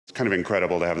kind of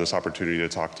incredible to have this opportunity to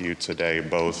talk to you today,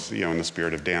 both in the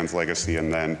spirit of Dan's legacy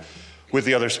and then with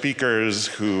the other speakers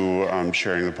who are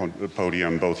sharing the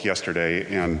podium both yesterday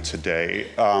and today.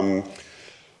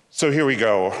 So here we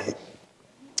go.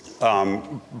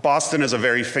 Boston is a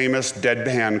very famous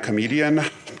deadpan comedian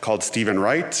called Stephen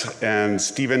Wright, and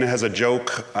Stephen has a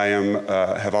joke I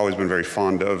have always been very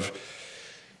fond of.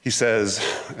 He says,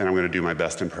 and I'm going to do my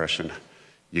best impression,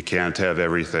 "You can't have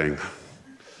everything.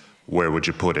 Where would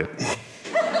you put it?"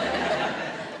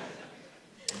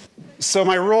 So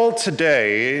my role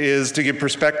today is to give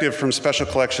perspective from special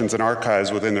collections and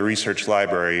archives within the research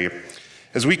library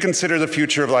as we consider the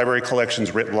future of library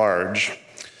collections writ large.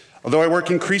 Although I work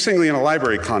increasingly in a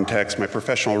library context, my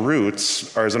professional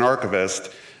roots are as an archivist.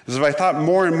 As if I thought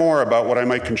more and more about what I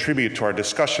might contribute to our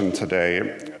discussion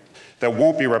today that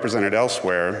won't be represented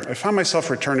elsewhere, I found myself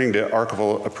returning to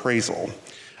archival appraisal.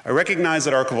 I recognize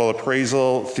that archival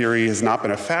appraisal theory has not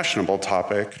been a fashionable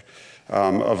topic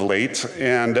of late,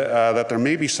 and that there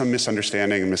may be some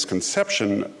misunderstanding and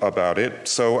misconception about it,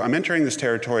 so I'm entering this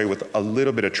territory with a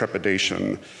little bit of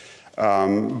trepidation.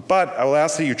 But I will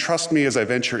ask that you trust me as I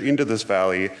venture into this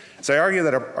valley, as I argue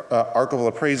that archival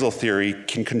appraisal theory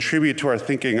can contribute to our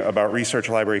thinking about research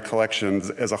library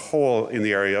collections as a whole in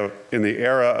the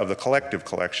era of the collective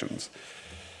collections.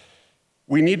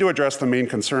 We need to address the main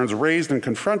concerns raised and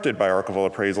confronted by archival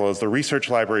appraisal as the research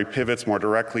library pivots more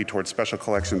directly towards special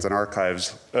collections and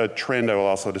archives, a trend I will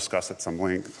also discuss at some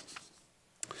length.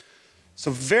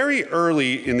 So very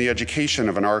early in the education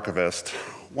of an archivist,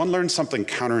 one learns something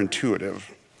counterintuitive.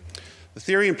 The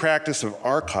theory and practice of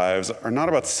archives are not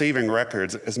about saving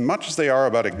records as much as they are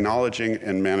about acknowledging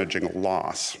and managing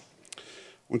loss.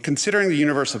 When considering the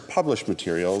universe of published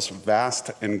materials,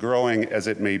 vast and growing as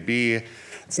it may be,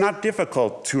 it's not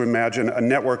difficult to imagine a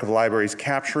network of libraries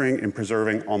capturing and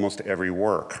preserving almost every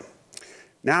work.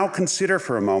 Now consider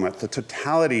for a moment the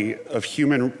totality of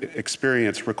human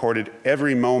experience recorded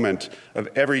every moment of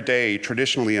every day,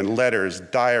 traditionally in letters,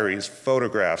 diaries,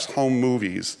 photographs, home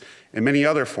movies, and many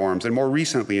other forms, and more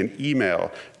recently in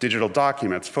email, digital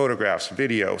documents, photographs,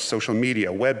 video, social media,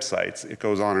 websites, it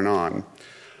goes on and on.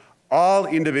 All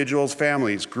individuals,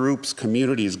 families, groups,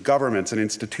 communities, governments, and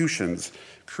institutions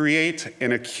create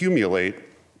and accumulate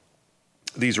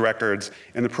these records,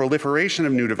 and the proliferation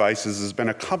of new devices has been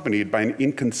accompanied by an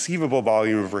inconceivable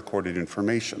volume of recorded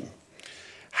information.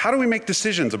 How do we make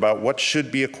decisions about what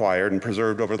should be acquired and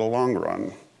preserved over the long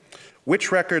run?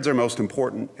 Which records are most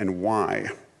important and why?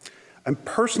 I'm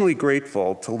personally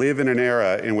grateful to live in an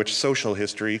era in which social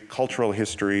history, cultural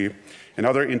history, and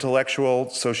other intellectual,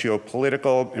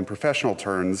 socio-political, and professional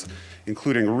terms,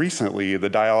 including recently the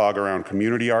dialogue around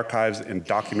community archives and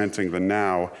documenting the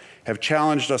now, have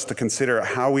challenged us to consider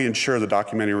how we ensure the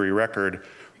documentary record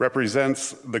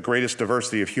represents the greatest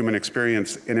diversity of human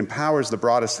experience and empowers the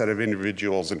broadest set of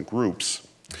individuals and groups.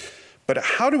 But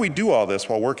how do we do all this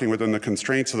while working within the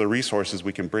constraints of the resources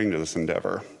we can bring to this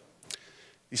endeavor?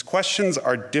 These questions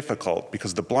are difficult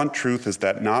because the blunt truth is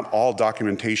that not all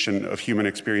documentation of human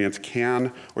experience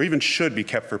can or even should be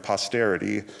kept for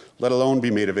posterity, let alone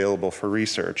be made available for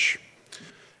research.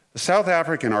 The South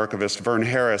African archivist Vern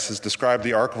Harris has described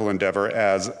the archival endeavor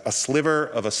as a sliver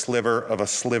of a sliver of a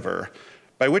sliver,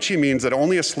 by which he means that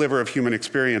only a sliver of human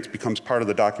experience becomes part of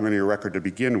the documentary record to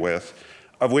begin with,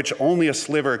 of which only a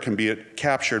sliver can be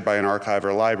captured by an archive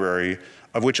or library,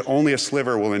 of which only a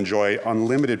sliver will enjoy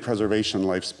unlimited preservation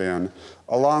lifespan,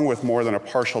 along with more than a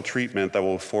partial treatment that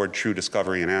will afford true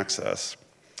discovery and access.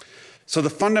 So the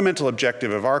fundamental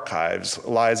objective of archives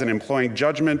lies in employing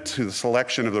judgment to the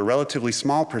selection of the relatively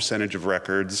small percentage of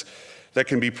records that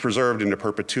can be preserved into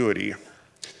perpetuity.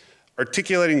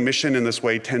 Articulating mission in this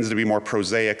way tends to be more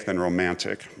prosaic than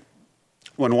romantic.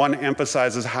 When one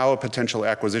emphasizes how a potential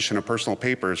acquisition of personal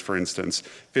papers, for instance,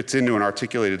 fits into an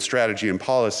articulated strategy and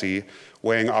policy,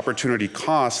 weighing opportunity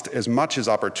cost as much as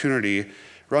opportunity,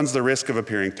 runs the risk of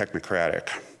appearing technocratic.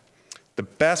 The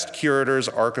best curators,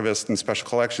 archivists, and special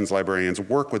collections librarians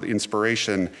work with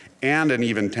inspiration and an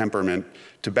even temperament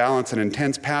to balance an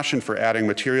intense passion for adding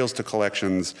materials to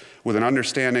collections with an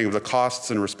understanding of the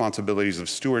costs and responsibilities of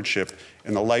stewardship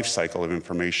and the life cycle of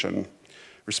information.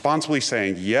 Responsibly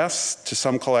saying yes to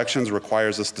some collections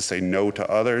requires us to say no to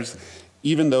others,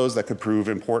 even those that could prove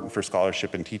important for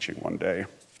scholarship and teaching one day.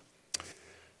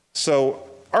 So,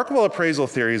 archival appraisal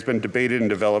theory has been debated and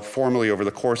developed formally over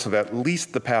the course of at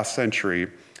least the past century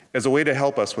as a way to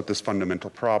help us with this fundamental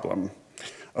problem.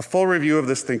 A full review of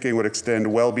this thinking would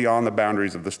extend well beyond the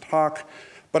boundaries of this talk,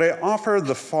 but I offer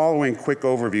the following quick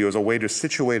overview as a way to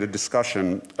situate a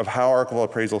discussion of how archival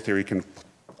appraisal theory can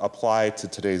apply to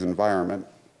today's environment.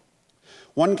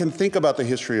 One can think about the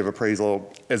history of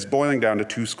appraisal as boiling down to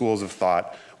two schools of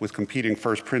thought with competing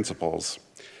first principles.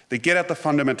 They get at the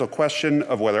fundamental question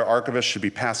of whether archivists should be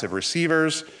passive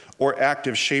receivers or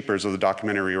active shapers of the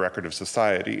documentary record of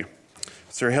society.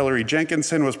 Sir Hilary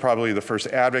Jenkinson was probably the first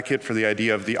advocate for the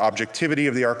idea of the objectivity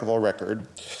of the archival record,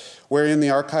 wherein the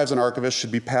archives and archivists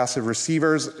should be passive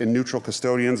receivers and neutral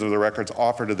custodians of the records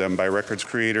offered to them by records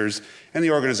creators and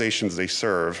the organizations they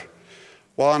serve.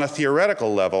 While on a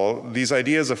theoretical level, these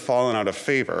ideas have fallen out of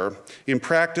favor, in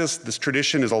practice, this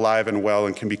tradition is alive and well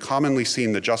and can be commonly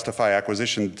seen to justify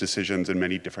acquisition decisions in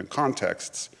many different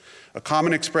contexts. A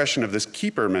common expression of this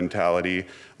keeper mentality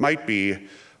might be,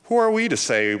 who are we to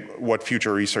say what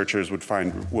future researchers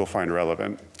will find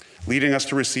relevant, leading us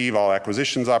to receive all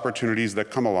acquisitions opportunities that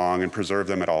come along and preserve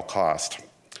them at all cost.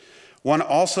 One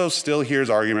also still hears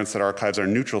arguments that archives are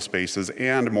neutral spaces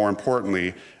and, more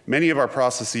importantly, many of our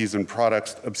processes and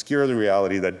products obscure the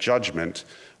reality that judgment,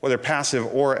 whether passive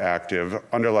or active,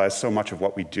 underlies so much of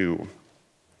what we do.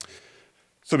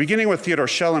 So beginning with Theodore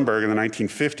Schellenberg in the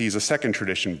 1950s, a second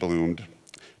tradition bloomed,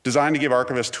 designed to give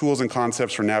archivists tools and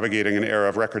concepts for navigating an era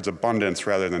of records abundance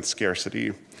rather than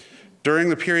scarcity. During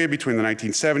the period between the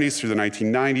 1970s through the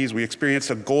 1990s, we experienced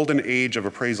a golden age of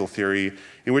appraisal theory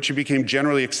in which it became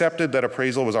generally accepted that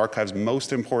appraisal was archives'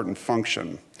 most important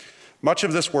function. Much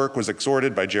of this work was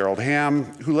exhorted by Gerald Ham,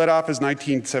 who led off his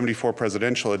 1974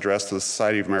 presidential address to the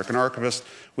Society of American Archivists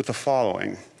with the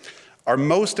following: "Our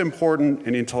most important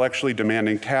and intellectually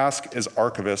demanding task as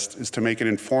archivists is to make an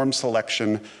informed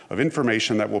selection of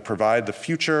information that will provide the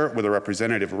future with a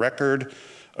representative record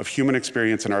of human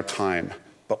experience in our time.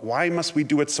 But why must we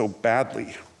do it so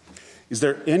badly? Is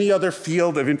there any other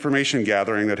field of information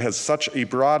gathering that has such a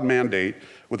broad mandate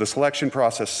with a selection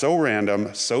process so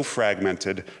random, so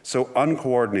fragmented, so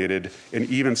uncoordinated, and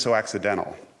even so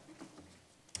accidental?"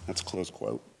 That's a close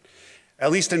quote.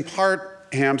 At least in part,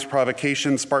 Ham's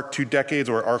provocation sparked 2 decades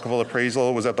where archival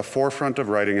appraisal was at the forefront of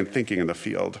writing and thinking in the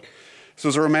field. This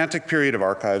was a romantic period of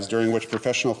archives during which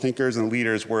professional thinkers and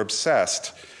leaders were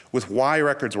obsessed with why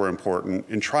records were important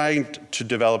and trying to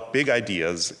develop big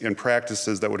ideas and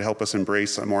practices that would help us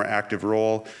embrace a more active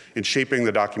role in shaping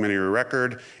the documentary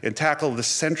record and tackle the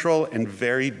central and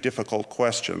very difficult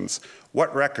questions.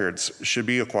 What records should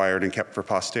be acquired and kept for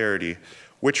posterity?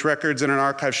 Which records in an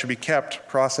archive should be kept,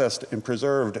 processed, and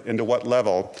preserved, and to what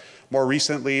level? More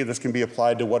recently, this can be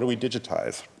applied to what do we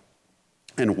digitize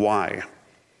and why?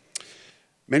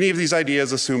 Many of these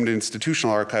ideas assumed an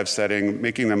institutional archive setting,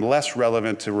 making them less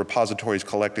relevant to repositories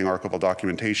collecting archival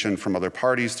documentation from other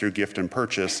parties through gift and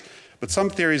purchase, but some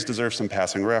theories deserve some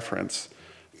passing reference.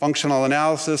 Functional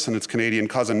analysis and its Canadian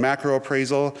cousin macro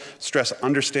appraisal stress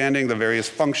understanding the various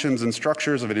functions and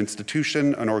structures of an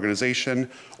institution, an organization,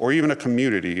 or even a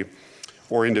community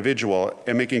or individual,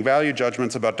 and making value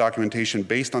judgments about documentation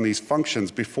based on these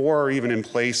functions before or even in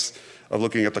place of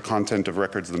looking at the content of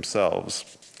records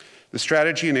themselves. The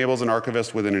strategy enables an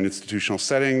archivist within an institutional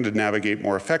setting to navigate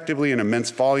more effectively an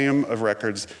immense volume of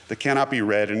records that cannot be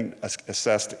read and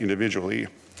assessed individually.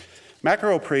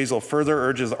 Macro appraisal further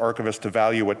urges the archivist to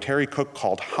value what Terry Cook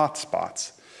called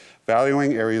hotspots,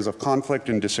 valuing areas of conflict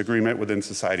and disagreement within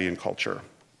society and culture.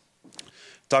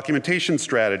 Documentation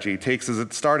strategy takes as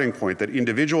its starting point that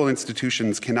individual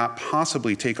institutions cannot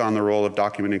possibly take on the role of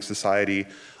documenting society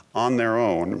on their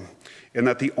own, and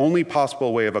that the only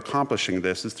possible way of accomplishing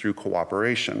this is through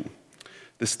cooperation.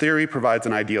 This theory provides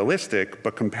an idealistic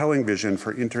but compelling vision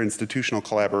for interinstitutional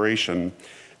collaboration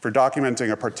for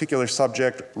documenting a particular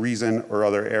subject, reason, or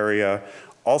other area,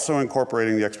 also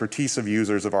incorporating the expertise of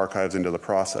users of archives into the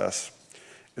process.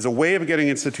 As a way of getting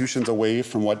institutions away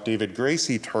from what David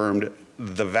Gracie termed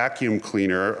the vacuum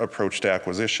cleaner approach to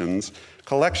acquisitions,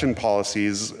 collection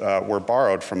policies were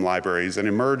borrowed from libraries and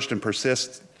emerged and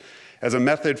persist as a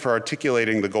method for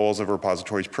articulating the goals of a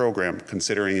repository's program,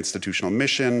 considering institutional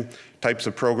mission, types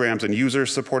of programs and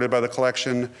users supported by the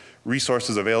collection,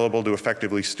 resources available to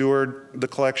effectively steward the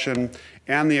collection,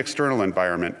 and the external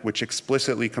environment, which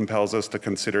explicitly compels us to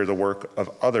consider the work of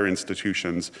other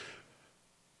institutions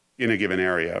in a given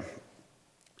area.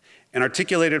 An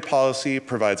articulated policy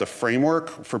provides a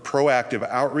framework for proactive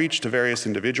outreach to various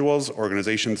individuals,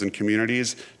 organizations, and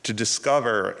communities to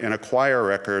discover and acquire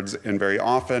records, and very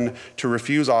often to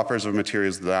refuse offers of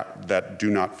materials that do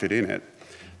not fit in it.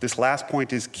 This last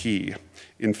point is key.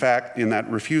 In fact, in that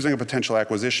refusing a potential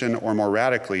acquisition, or more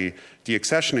radically,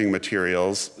 deaccessioning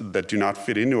materials that do not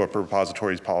fit into a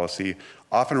repository's policy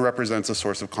often represents a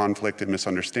source of conflict and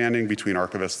misunderstanding between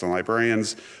archivists and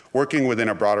librarians working within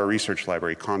a broader research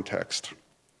library context.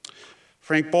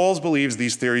 Frank Bowles believes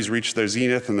these theories reached their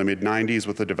zenith in the mid-90s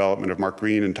with the development of Mark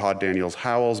Green and Todd Daniels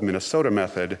Howell's Minnesota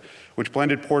method, which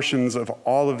blended portions of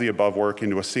all of the above work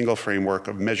into a single framework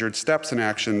of measured steps and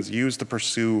actions used to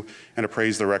pursue and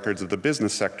appraise the records of the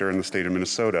business sector in the state of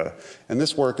Minnesota. And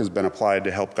this work has been applied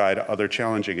to help guide other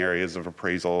challenging areas of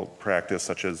appraisal practice,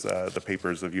 such as the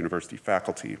papers of university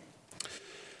faculty.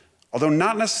 Although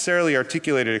not necessarily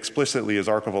articulated explicitly as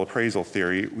archival appraisal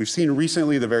theory, we've seen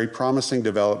recently the very promising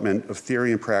development of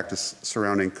theory and practice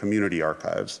surrounding community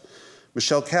archives.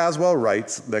 Michelle Caswell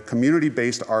writes that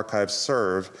community-based archives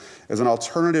serve as an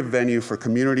alternative venue for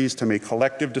communities to make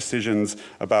collective decisions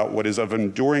about what is of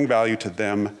enduring value to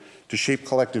them, to shape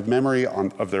collective memory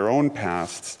of their own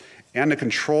pasts, and to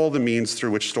control the means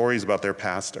through which stories about their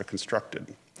past are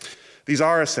constructed. These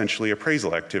are essentially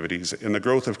appraisal activities, and the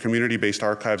growth of community-based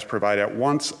archives provide at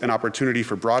once an opportunity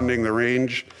for broadening the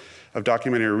range of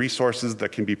documentary resources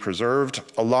that can be preserved,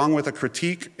 along with a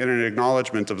critique and an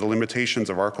acknowledgement of the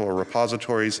limitations of archival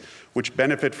repositories, which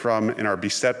benefit from and are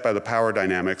beset by the power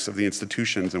dynamics of the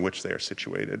institutions in which they are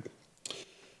situated.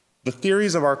 The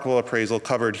theories of archival appraisal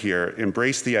covered here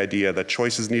embrace the idea that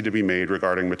choices need to be made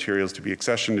regarding materials to be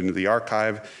accessioned into the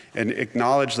archive and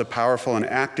acknowledge the powerful and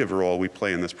active role we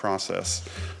play in this process.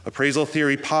 Appraisal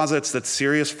theory posits that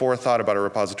serious forethought about a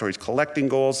repository's collecting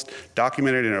goals,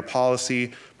 documented in a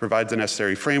policy, provides a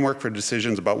necessary framework for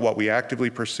decisions about what we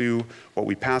actively pursue, what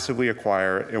we passively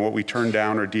acquire, and what we turn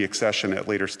down or deaccession at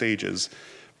later stages,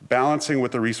 balancing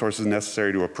with the resources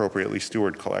necessary to appropriately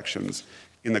steward collections.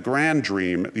 In the grand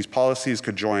dream, these policies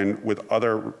could join with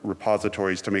other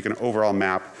repositories to make an overall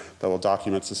map that will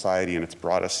document society in its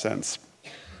broadest sense.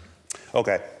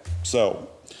 Okay, so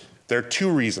there are two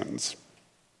reasons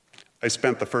I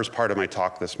spent the first part of my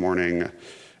talk this morning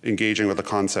engaging with the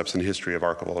concepts and history of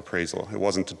archival appraisal. It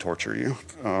wasn't to torture you.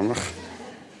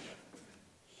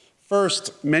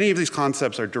 First, many of these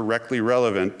concepts are directly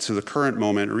relevant to the current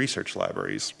moment in research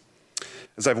libraries.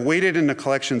 As I've waded into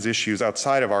collections issues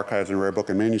outside of archives and rare book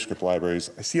and manuscript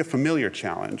libraries, I see a familiar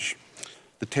challenge,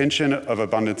 the tension of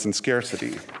abundance and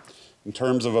scarcity. In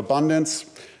terms of abundance,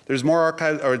 there's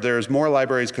more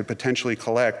libraries could potentially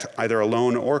collect, either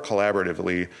alone or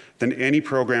collaboratively, than any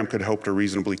program could hope to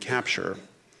reasonably capture.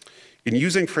 In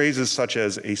using phrases such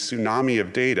as a tsunami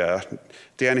of data,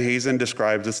 Dan Hazen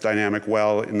describes this dynamic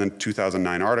well in the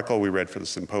 2009 article we read for the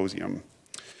symposium.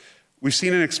 We've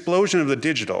seen an explosion of the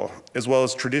digital, as well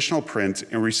as traditional print,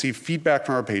 and received feedback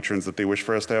from our patrons that they wish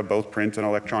for us to have both print and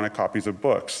electronic copies of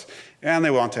books, and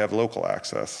they want to have local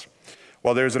access.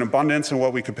 While there's an abundance in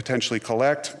what we could potentially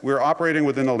collect, we're operating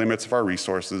within the limits of our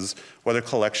resources, whether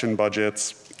collection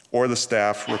budgets or the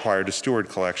staff required to steward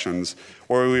collections,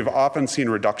 where we've often seen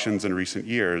reductions in recent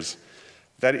years.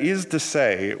 That is to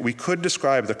say, we could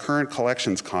describe the current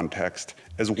collections context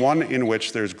as one in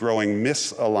which there's growing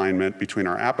misalignment between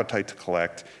our appetite to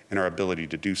collect and our ability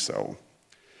to do so.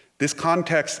 This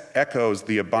context echoes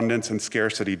the abundance and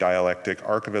scarcity dialectic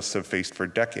archivists have faced for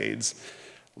decades,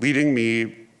 leading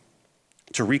me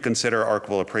to reconsider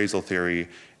archival appraisal theory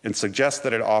and suggest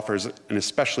that it offers an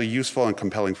especially useful and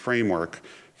compelling framework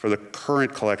for the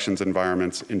current collections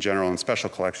environments in general and special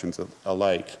collections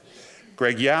alike.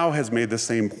 Greg Yao has made the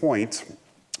same point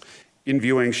in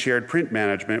viewing shared print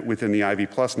management within the Ivy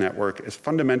Plus network as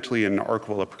fundamentally an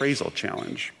archival appraisal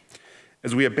challenge.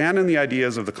 As we abandon the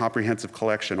ideas of the comprehensive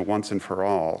collection once and for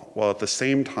all, while at the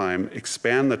same time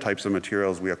expand the types of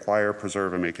materials we acquire,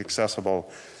 preserve, and make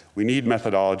accessible, we need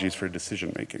methodologies for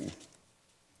decision making.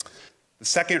 The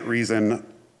second reason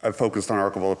I've focused on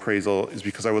archival appraisal is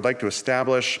because I would like to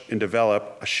establish and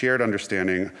develop a shared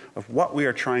understanding of what we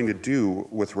are trying to do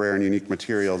with rare and unique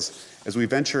materials as we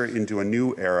venture into a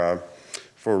new era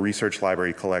for research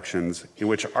library collections in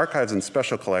which archives and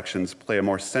special collections play a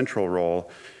more central role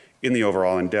in the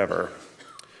overall endeavor.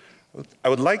 I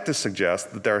would like to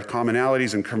suggest that there are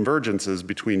commonalities and convergences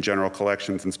between general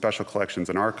collections and special collections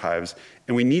and archives,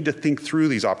 and we need to think through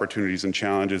these opportunities and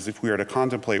challenges if we are to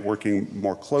contemplate working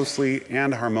more closely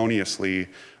and harmoniously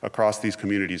across these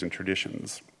communities and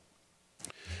traditions.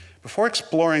 Before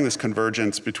exploring this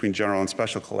convergence between general and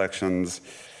special collections,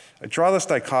 I draw this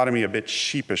dichotomy a bit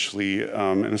sheepishly,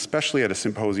 and especially at a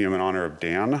symposium in honor of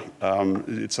Dan.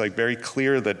 It's like very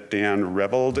clear that Dan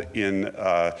reveled in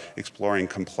exploring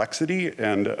complexity,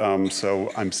 and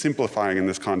so I'm simplifying in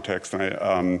this context,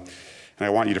 and I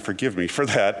want you to forgive me for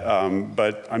that.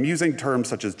 But I'm using terms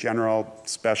such as general,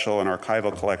 special, and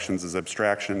archival collections as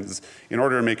abstractions in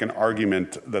order to make an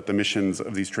argument that the missions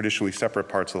of these traditionally separate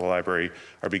parts of the library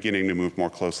are beginning to move more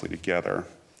closely together.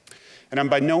 And I'm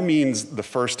by no means the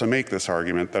first to make this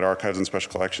argument that archives and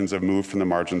special collections have moved from the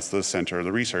margins to the center of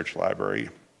the research library.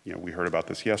 We heard about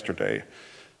this yesterday.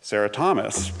 Sarah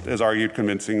Thomas has argued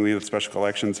convincingly that special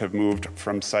collections have moved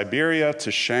from Siberia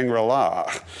to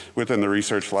Shangri-La within the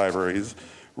research libraries,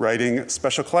 writing,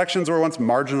 special collections were once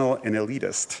marginal and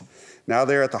elitist. Now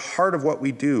they're at the heart of what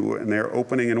we do, and they're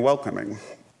opening and welcoming.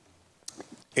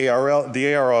 The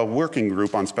ARL Working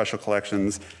Group on Special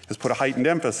Collections has put a heightened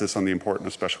emphasis on the importance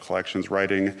of special collections,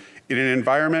 writing, in an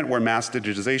environment where mass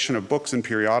digitization of books and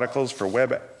periodicals for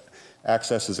web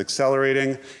access is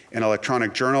accelerating, and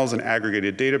electronic journals and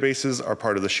aggregated databases are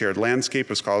part of the shared landscape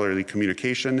of scholarly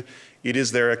communication, it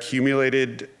is their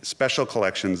accumulated special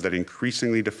collections that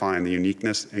increasingly define the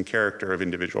uniqueness and character of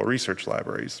individual research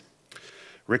libraries.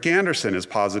 Rick Anderson has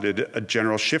posited a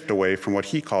general shift away from what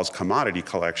he calls commodity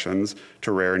collections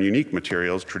to rare and unique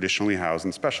materials traditionally housed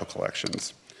in special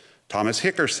collections. Thomas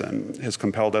Hickerson has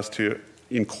compelled us to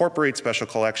incorporate special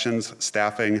collections,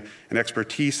 staffing, and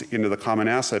expertise into the common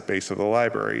asset base of the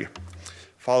library.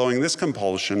 Following this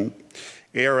compulsion,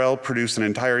 ARL produced an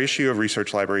entire issue of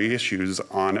Research Library Issues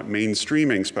on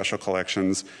mainstreaming special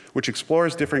collections, which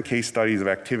explores different case studies of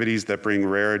activities that bring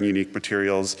rare and unique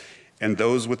materials and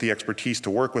those with the expertise to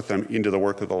work with them into the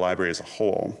work of the library as a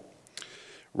whole.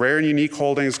 Rare and unique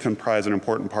holdings comprise an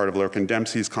important part of Lurkin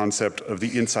Dempsey's concept of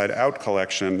the inside-out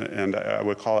collection, and I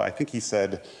would call it, I think he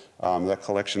said, that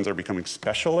collections are becoming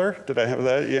specialer. Did I have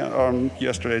that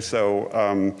yesterday?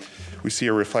 So we see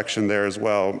a reflection there as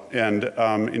well. And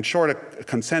in short, a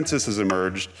consensus has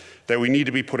emerged that we need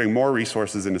to be putting more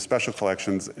resources into special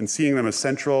collections and seeing them as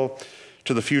central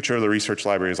to the future of the research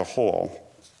library as a whole.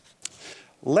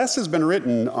 Less has been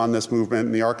written on this movement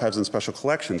in the archives and special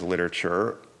collections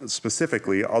literature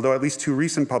specifically, although at least 2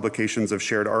 recent publications have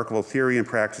shared archival theory and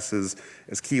practices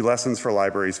as key lessons for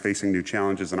libraries facing new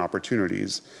challenges and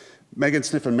opportunities. Megan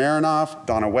Sniffen-Marinoff,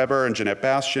 Donna Weber, and Jeanette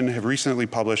Bastian have recently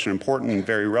published an important and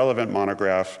very relevant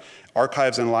monograph,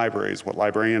 Archives and Libraries, What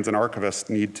Librarians and Archivists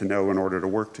Need to Know in Order to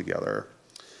Work Together.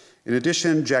 In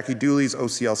addition, Jackie Dooley's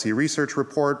OCLC research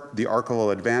report, The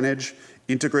Archival Advantage,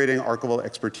 Integrating Archival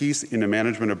Expertise into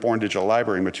Management of Born Digital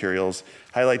Library Materials,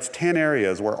 highlights 10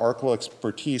 areas where archival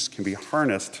expertise can be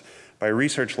harnessed by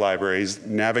research libraries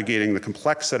navigating the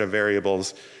complex set of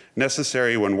variables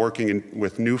necessary when working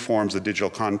with new forms of digital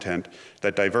content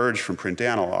that diverge from print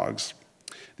analogs.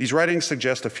 These writings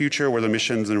suggest a future where the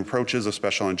missions and approaches of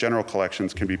special and general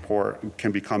collections can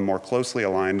become more closely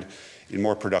aligned in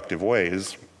more productive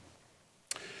ways.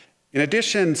 In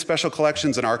addition, special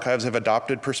collections and archives have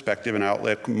adopted perspective and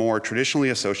outlook more traditionally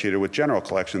associated with general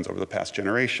collections over the past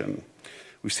generation.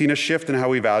 We've seen a shift in how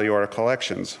we value our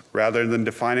collections. Rather than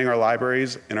defining our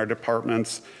libraries and our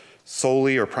departments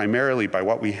solely or primarily by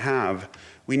what we have,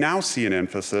 we now see an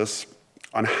emphasis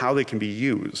on how they can be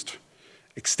used.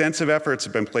 Extensive efforts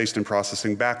have been placed in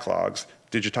processing backlogs,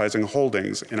 digitizing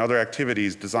holdings, and other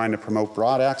activities designed to promote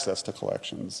broad access to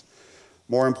collections.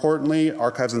 More importantly,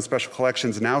 archives and special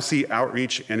collections now see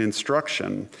outreach and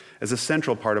instruction as a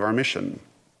central part of our mission.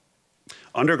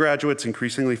 Undergraduates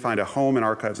increasingly find a home in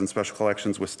archives and special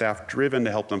collections with staff driven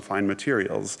to help them find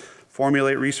materials,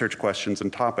 formulate research questions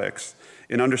and topics,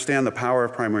 and understand the power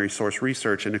of primary source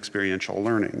research and experiential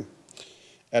learning.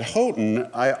 At Houghton,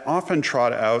 I often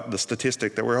trot out the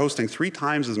statistic that we're hosting 3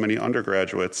 times as many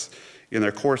undergraduates in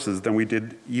their courses than we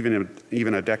did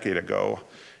even a decade ago.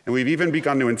 And we've even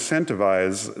begun to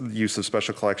incentivize the use of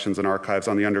special collections and archives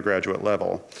on the undergraduate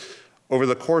level. Over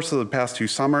the course of the past 2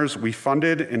 summers, we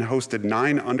funded and hosted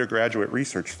 9 undergraduate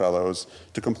research fellows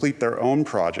to complete their own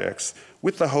projects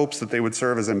with the hopes that they would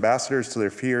serve as ambassadors to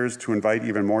their peers to invite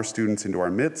even more students into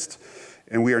our midst.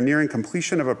 And we are nearing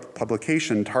completion of a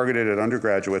publication targeted at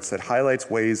undergraduates that highlights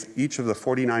ways each of the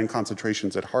 49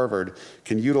 concentrations at Harvard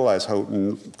can utilize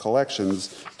Houghton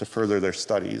collections to further their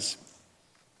studies.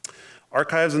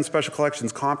 Archives and special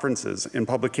collections conferences and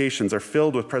publications are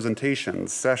filled with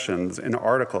presentations, sessions, and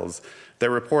articles that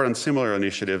report on similar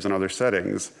initiatives in other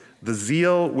settings. The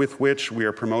zeal with which we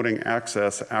are promoting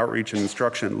access, outreach, and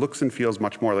instruction looks and feels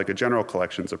much more like a general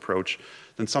collections approach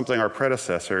than something our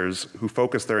predecessors, who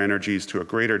focused their energies to a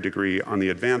greater degree on the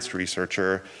advanced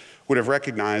researcher, would have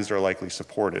recognized or likely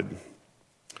supported.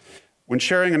 When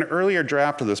sharing an earlier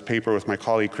draft of this paper with my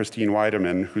colleague Christine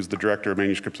Weideman, who's the director of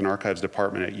Manuscripts and Archives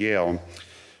Department at Yale,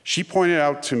 she pointed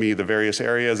out to me the various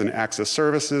areas in access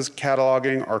services,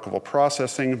 cataloging, archival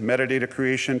processing, metadata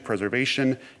creation,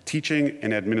 preservation, teaching,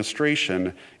 and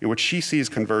administration, in which she sees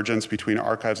convergence between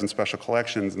archives and special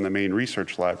collections in the main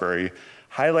research library,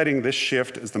 highlighting this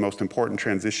shift as the most important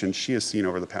transition she has seen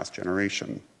over the past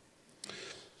generation.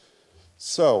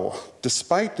 So,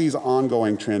 despite these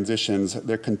ongoing transitions,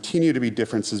 there continue to be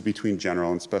differences between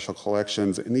general and special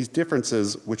collections, and these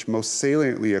differences, which most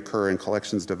saliently occur in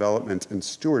collections development and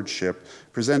stewardship,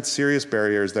 present serious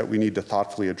barriers that we need to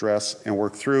thoughtfully address and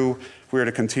work through if we are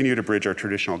to continue to bridge our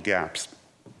traditional gaps.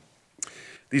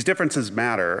 These differences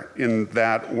matter in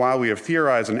that while we have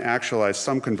theorized and actualized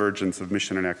some convergence of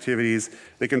mission and activities,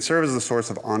 they can serve as a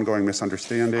source of ongoing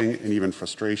misunderstanding and even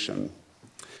frustration.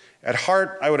 At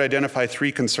heart, I would identify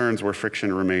three concerns where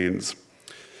friction remains.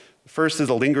 First is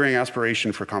a lingering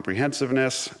aspiration for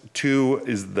comprehensiveness. Two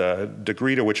is the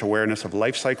degree to which awareness of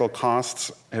life cycle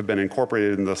costs have been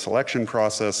incorporated in the selection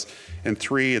process. And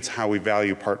three, it's how we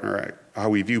view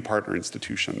partner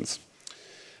institutions.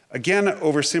 Again,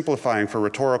 oversimplifying for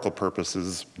rhetorical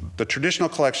purposes, the traditional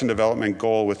collection development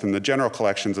goal within the general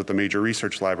collections at the major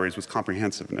research libraries was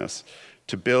comprehensiveness,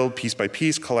 to build piece by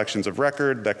piece collections of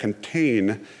record that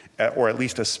contain, or at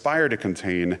least aspire to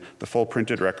contain, the full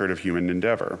printed record of human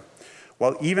endeavor.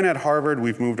 While even at Harvard,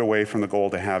 we've moved away from the goal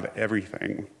to have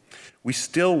everything, we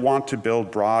still want to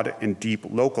build broad and deep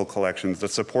local collections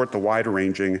that support the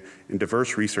wide-ranging and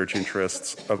diverse research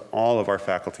interests of all of our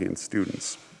faculty and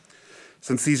students.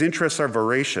 Since these interests are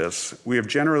voracious, we have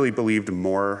generally believed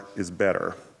more is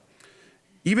better.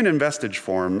 Even in vestige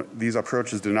form, these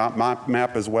approaches do not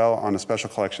map as well onto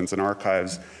special collections and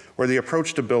archives, where the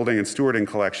approach to building and stewarding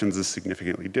collections is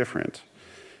significantly different.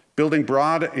 Building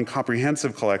broad and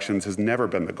comprehensive collections has never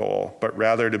been the goal, but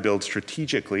rather to build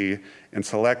strategically and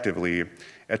selectively,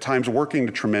 at times working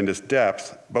to tremendous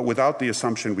depth, but without the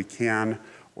assumption we can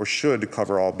or should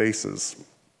cover all bases.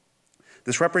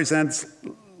 This represents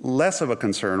less of a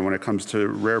concern when it comes to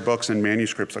rare books and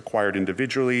manuscripts acquired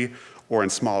individually or in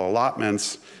small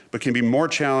allotments, but can be more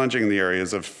challenging in the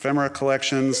areas of ephemera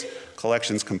collections,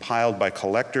 collections compiled by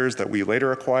collectors that we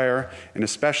later acquire, and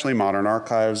especially modern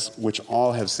archives, which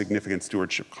all have significant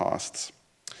stewardship costs.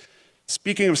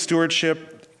 Speaking of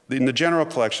stewardship, in the general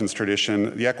collections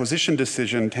tradition, the acquisition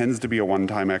decision tends to be a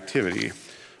one-time activity.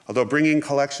 Although bringing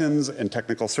collections and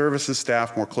technical services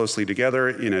staff more closely together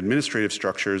in administrative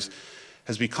structures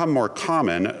has become more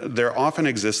common, there often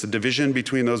exists a division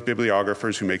between those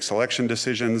bibliographers who make selection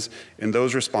decisions and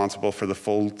those responsible for the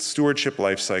full stewardship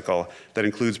life cycle that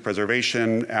includes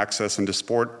preservation, access, and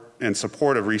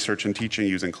support of research and teaching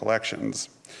using collections.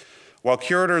 While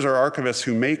curators or archivists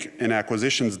who make an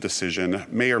acquisitions decision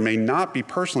may or may not be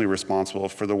personally responsible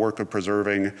for the work of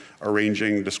preserving,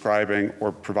 arranging, describing,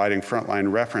 or providing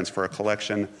frontline reference for a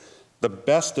collection, the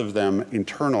best of them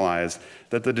internalize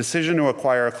that the decision to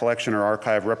acquire a collection or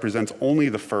archive represents only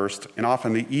the first and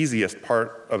often the easiest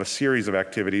part of a series of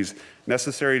activities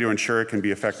necessary to ensure it can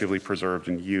be effectively preserved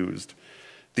and used.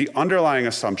 The underlying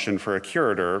assumption for a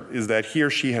curator is that he or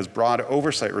she has broad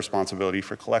oversight responsibility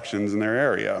for collections in their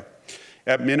area.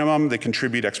 At minimum, they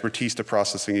contribute expertise to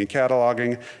processing and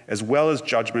cataloging, as well as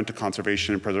judgment to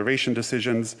conservation and preservation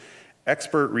decisions,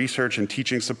 expert research and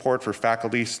teaching support for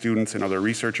faculty, students, and other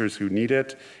researchers who need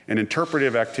it, and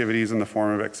interpretive activities in the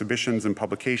form of exhibitions and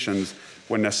publications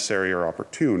when necessary or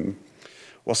opportune.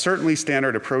 While certainly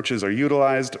standard approaches are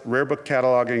utilized, rare book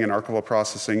cataloging and archival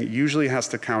processing usually has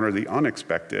to counter the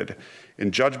unexpected,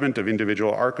 and judgment of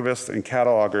individual archivists and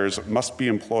catalogers must be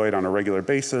employed on a regular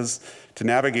basis to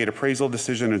navigate appraisal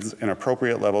decisions and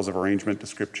appropriate levels of arrangement,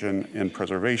 description, and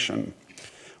preservation.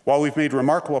 While we've made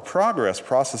remarkable progress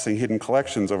processing hidden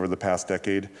collections over the past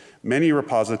decade, many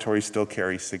repositories still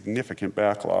carry significant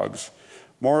backlogs.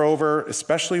 Moreover,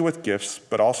 especially with gifts,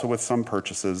 but also with some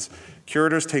purchases,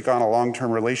 curators take on a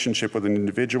long-term relationship with an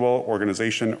individual,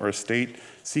 organization, or estate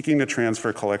seeking to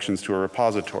transfer collections to a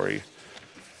repository.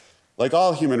 Like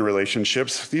all human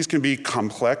relationships, these can be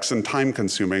complex and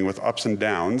time-consuming with ups and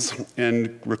downs,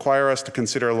 and require us to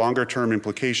consider longer-term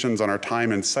implications on our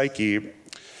time and psyche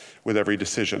with every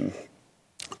decision.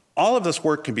 All of this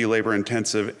work can be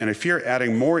labor-intensive, and I fear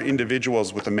adding more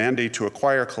individuals with a mandate to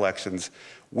acquire collections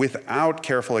without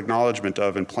careful acknowledgement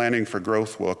of and planning for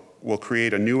growth will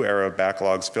create a new era of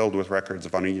backlogs filled with records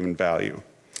of uneven value.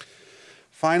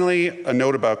 Finally, a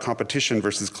note about competition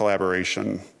versus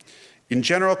collaboration. In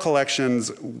general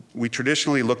collections, we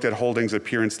traditionally looked at holdings at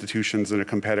peer institutions in a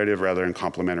competitive rather than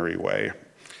complementary way,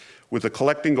 with the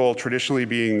collecting goal traditionally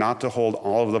being not to hold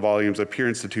all of the volumes at peer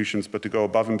institutions, but to go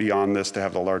above and beyond this to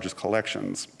have the largest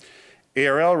collections.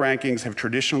 ARL rankings have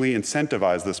traditionally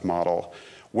incentivized this model,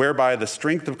 whereby the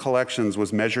strength of collections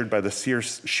was measured by the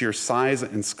sheer size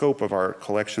and scope of our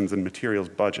collections and materials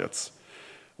budgets.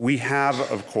 We have,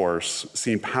 of course,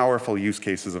 seen powerful use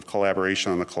cases of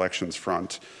collaboration on the collections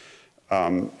front.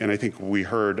 And I think we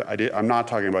heard, I'm not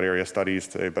talking about area studies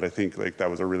today, but I think that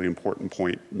was a really important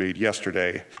point made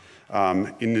yesterday.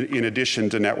 in addition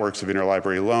to networks of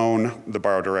interlibrary loan, the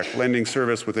Borrow Direct lending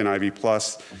service within Ivy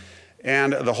Plus,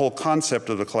 and the whole concept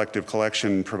of the collective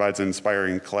collection provides an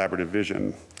inspiring collaborative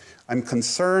vision. I'm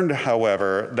concerned,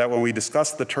 however, that when we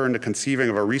discuss the turn to conceiving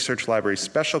of our research library's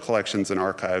special collections and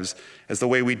archives as the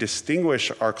way we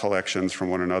distinguish our collections from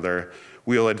one another,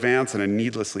 we will advance in a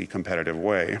needlessly competitive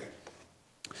way.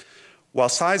 While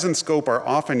size and scope are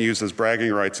often used as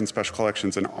bragging rights in special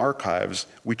collections and archives,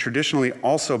 we traditionally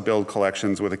also build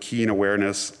collections with a keen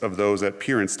awareness of those at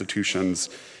peer institutions.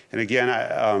 And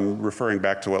again, referring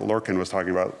back to what Lorcan was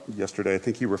talking about yesterday, I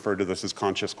think he referred to this as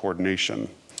conscious coordination.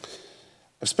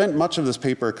 I've spent much of this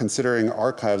paper considering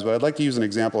archives, but I'd like to use an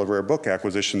example of rare book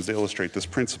acquisitions to illustrate this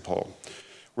principle.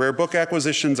 Rare book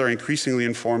acquisitions are increasingly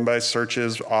informed by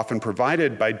searches often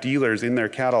provided by dealers in their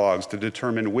catalogs to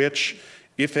determine which,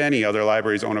 if any, other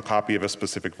libraries own a copy of a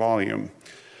specific volume.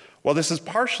 While this is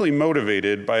partially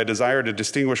motivated by a desire to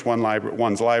distinguish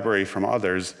one's library from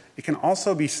others, it can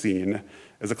also be seen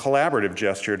as a collaborative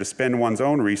gesture to spend one's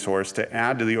own resource to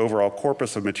add to the overall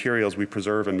corpus of materials we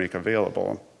preserve and make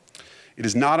available. It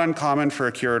is not uncommon for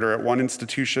a curator at one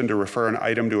institution to refer an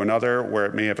item to another where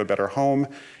it may have a better home,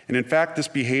 and in fact, this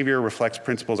behavior reflects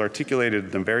principles articulated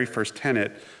in the very first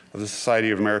tenet of the Society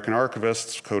of American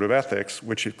Archivists Code of Ethics,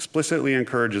 which explicitly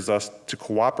encourages us to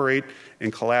cooperate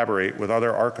and collaborate with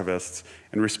other archivists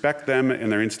and respect them and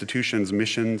their institutions'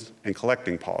 missions and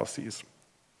collecting policies.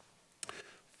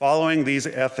 Following these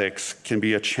ethics can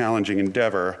be a challenging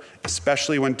endeavor,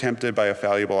 especially when tempted by a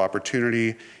valuable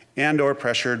opportunity and or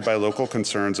pressured by local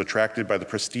concerns attracted by the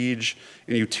prestige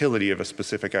and utility of a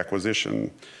specific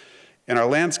acquisition. And our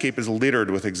landscape is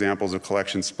littered with examples of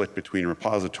collections split between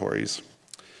repositories.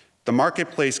 The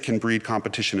marketplace can breed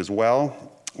competition as well,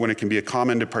 when it can be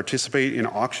common to participate in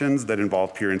auctions that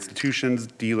involve peer institutions,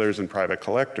 dealers, and private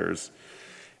collectors.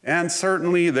 And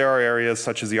certainly there are areas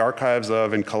such as the archives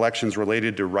of and collections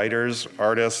related to writers,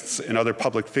 artists, and other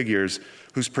public figures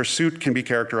whose pursuit can be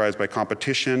characterized by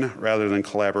competition rather than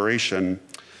collaboration.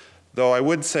 Though I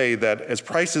would say that as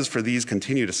prices for these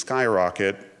continue to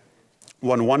skyrocket,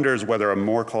 one wonders whether a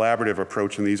more collaborative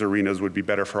approach in these arenas would be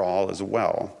better for all as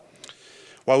well.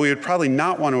 While we would probably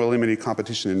not want to eliminate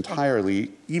competition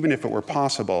entirely, even if it were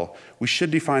possible, we should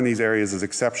define these areas as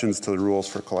exceptions to the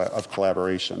rules of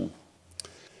collaboration.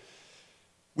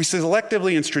 We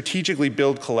selectively and strategically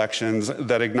build collections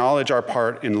that acknowledge our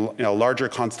part in a larger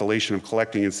constellation of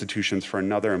collecting institutions for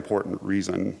another important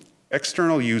reason.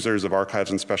 External users of archives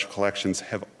and special collections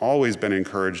have always been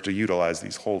encouraged to utilize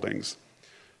these holdings.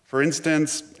 For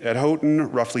instance, at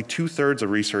Houghton, roughly 2/3 of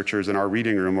researchers in our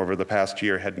reading room over the past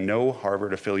year had no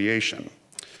Harvard affiliation.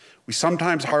 We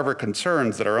sometimes harbor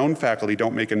concerns that our own faculty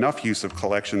don't make enough use of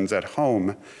collections at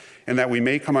home, and that we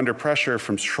may come under pressure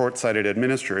from short-sighted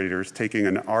administrators taking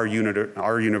an our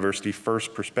university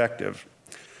first perspective.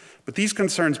 But these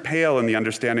concerns pale in the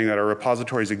understanding that our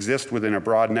repositories exist within a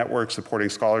broad network supporting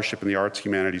scholarship in the arts,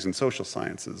 humanities, and social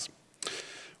sciences.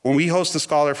 When we host a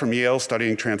scholar from Yale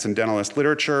studying transcendentalist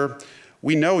literature,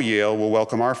 we know Yale will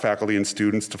welcome our faculty and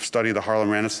students to study the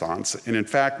Harlem Renaissance. And in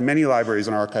fact, many libraries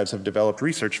and archives have developed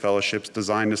research fellowships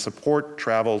designed to support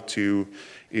travel to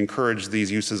encourage these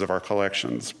uses of our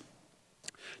collections.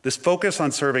 This focus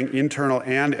on serving internal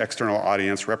and external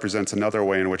audience represents another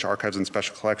way in which archives and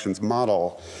special collections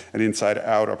model an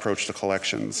inside-out approach to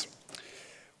collections.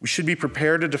 We should be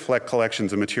prepared to deflect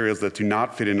collections and materials that do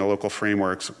not fit into local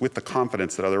frameworks with the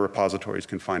confidence that other repositories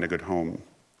can find a good home.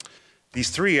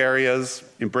 These three areas,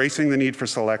 embracing the need for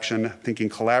selection, thinking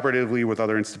collaboratively with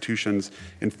other institutions,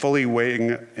 and fully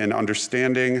weighing and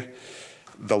understanding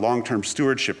the long-term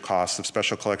stewardship costs of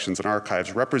special collections and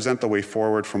archives, represent the way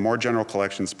forward for more general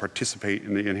collections to participate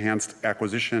in the enhanced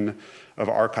acquisition of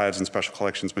archives and special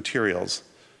collections materials.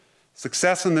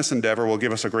 Success in this endeavor will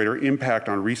give us a greater impact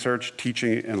on research,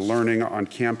 teaching, and learning on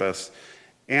campus,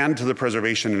 and to the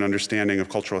preservation and understanding of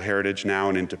cultural heritage now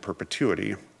and into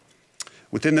perpetuity.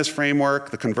 Within this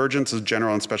framework, the convergence of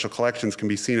general and special collections can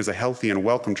be seen as a healthy and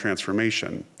welcome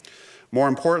transformation. More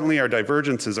importantly, our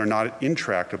divergences are not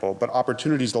intractable, but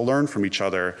opportunities to learn from each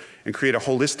other and create a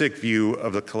holistic view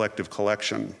of the collective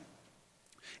collection.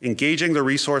 Engaging the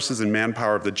resources and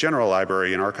manpower of the general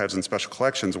library and archives and special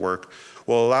collections work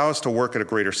will allow us to work at a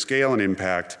greater scale and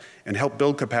impact and help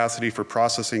build capacity for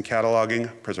processing, cataloging,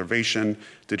 preservation,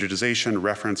 digitization,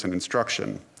 reference, and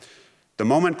instruction. The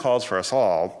moment calls for us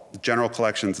all, general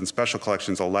collections and special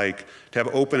collections alike, to have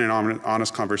open and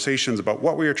honest conversations about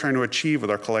what we are trying to achieve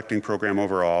with our collecting program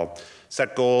overall,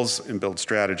 set goals, and build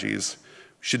strategies.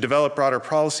 We should develop broader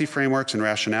policy frameworks and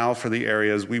rationale for the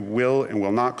areas we will and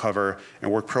will not cover,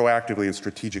 and work proactively and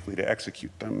strategically to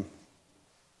execute them.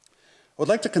 would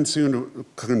like to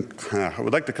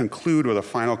conclude with a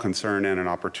final concern and an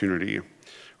opportunity,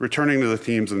 returning to the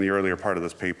themes in the earlier part of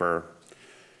this paper.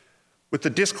 With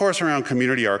the discourse around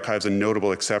community archives a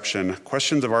notable exception,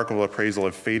 questions of archival appraisal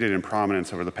have faded in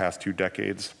prominence over the past 2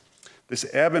 decades. This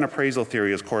ebb in appraisal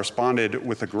theory has corresponded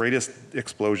with the greatest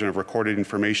explosion of recorded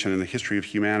information in the history of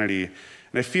humanity,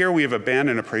 and I fear we have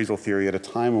abandoned appraisal theory at a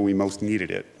time when we most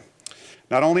needed it.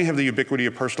 Not only have the ubiquity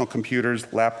of personal computers,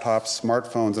 laptops,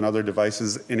 smartphones, and other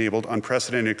devices enabled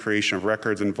unprecedented creation of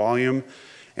records in volume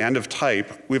and of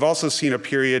type, we've also seen a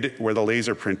period where the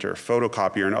laser printer,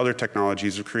 photocopier, and other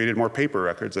technologies have created more paper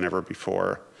records than ever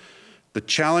before. The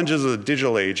challenges of the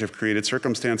digital age have created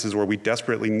circumstances where we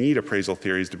desperately need appraisal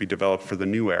theories to be developed for the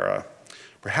new era.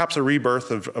 Perhaps a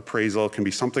rebirth of appraisal can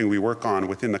be something we work on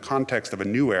within the context of a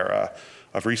new era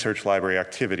of research library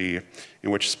activity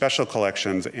in which special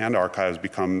collections and archives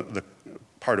become the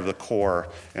part of the core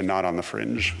and not on the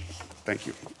fringe. Thank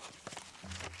you.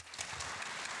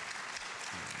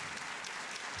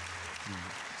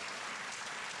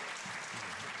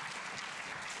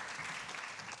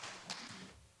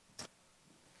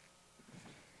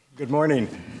 Good morning.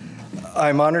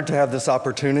 I'm honored to have this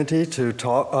opportunity to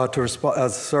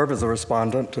serve as a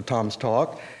respondent to Tom's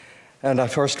talk. And I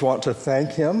first want to thank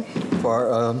him for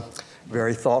a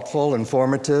very thoughtful,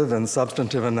 informative, and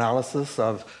substantive analysis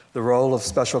of the role of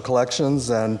special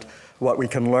collections and what we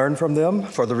can learn from them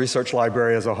for the research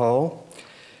library as a whole.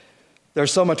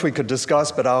 There's so much we could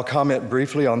discuss, but I'll comment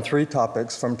briefly on 3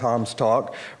 topics from Tom's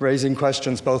talk, raising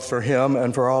questions both for him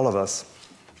and for all of us.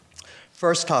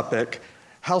 First topic,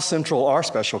 how central are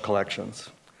special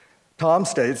collections? Tom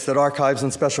states that archives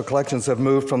and special collections have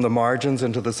moved from the margins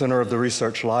into the center of the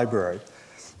research library.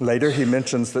 Later, he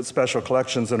mentions that special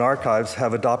collections and archives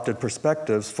have adopted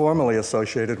perspectives formerly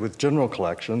associated with general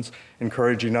collections,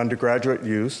 encouraging undergraduate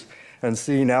use and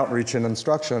seeing outreach and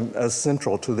instruction as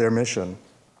central to their mission.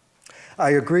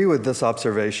 I agree with this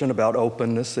observation about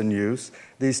openness and use.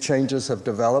 These changes have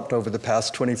developed over the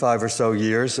past 25 or so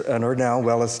years and are now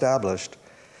well established.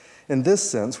 In this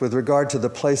sense, with regard to the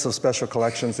place of special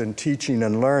collections in teaching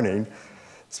and learning,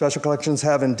 special collections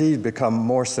have indeed become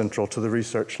more central to the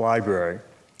research library.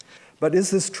 But is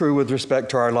this true with respect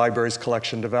to our library's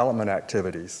collection development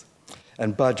activities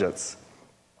and budgets?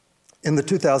 In the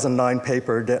 2009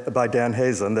 paper by Dan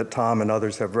Hazen that Tom and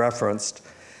others have referenced,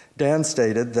 Dan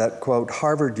stated that, quote,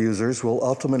 Harvard users will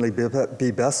ultimately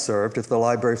be best served if the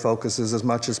library focuses as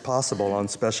much as possible on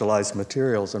specialized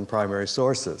materials and primary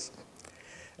sources,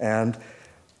 and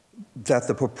that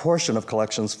the proportion of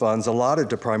collections funds allotted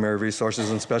to primary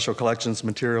resources and special collections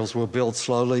materials will build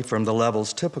slowly from the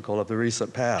levels typical of the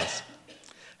recent past.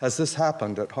 Has this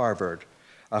happened at Harvard?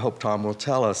 I hope Tom will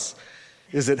tell us.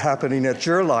 Is it happening at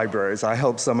your libraries? I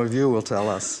hope some of you will tell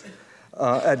us.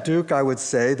 At Duke, I would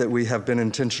say that we have been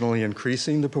intentionally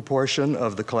increasing the proportion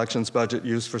of the collections budget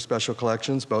used for special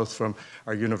collections, both from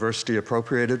our university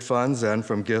appropriated funds and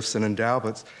from gifts and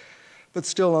endowments. But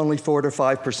still only 4 to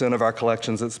 5% of our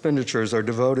collections expenditures are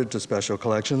devoted to special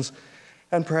collections,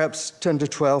 and perhaps 10 to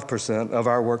 12% of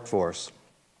our workforce.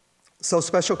 So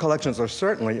special collections are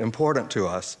certainly important to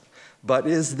us, but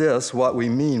is this what we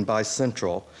mean by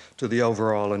central to the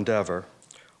overall endeavor?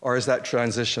 Or is that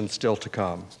transition still to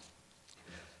come?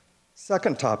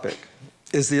 Second topic,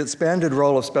 is the expanded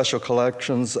role of special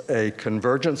collections a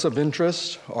convergence of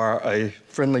interest or a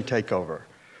friendly takeover,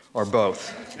 or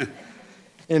both?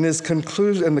 In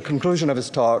the conclusion of his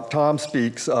talk, Tom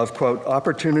speaks of, quote,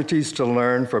 opportunities to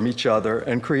learn from each other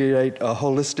and create a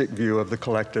holistic view of the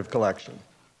collective collection.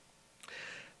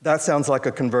 That sounds like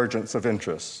a convergence of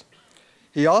interests.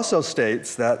 He also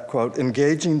states that, quote,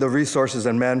 engaging the resources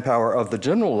and manpower of the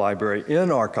general library in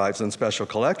archives and special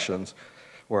collections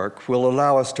work will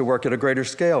allow us to work at a greater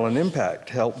scale and impact,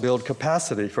 help build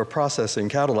capacity for processing,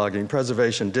 cataloging,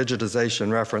 preservation,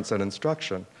 digitization, reference, and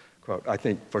instruction. Quote, I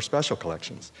think, for special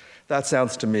collections. That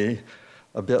sounds to me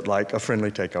a bit like a friendly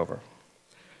takeover.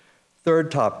 Third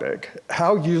topic,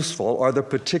 how useful are the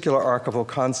particular archival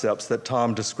concepts that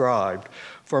Tom described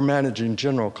for managing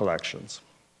general collections?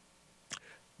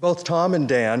 Both Tom and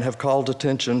Dan have called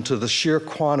attention to the sheer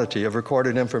quantity of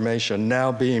recorded information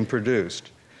now being produced.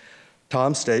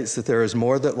 Tom states that there is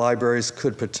more that libraries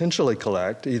could potentially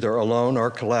collect, either alone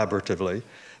or collaboratively,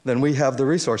 than we have the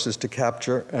resources to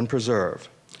capture and preserve.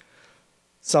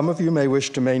 Some of you may wish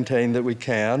to maintain that we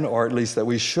can, or at least that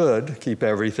we should, keep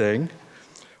everything,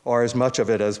 or as much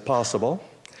of it as possible,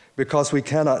 because we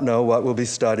cannot know what will be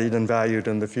studied and valued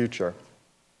in the future.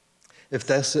 If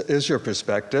this is your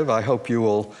perspective, I hope you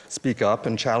will speak up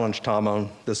and challenge Tom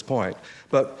on this point.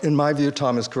 But in my view,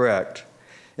 Tom is correct.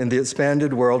 In the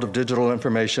expanded world of digital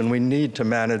information, we need to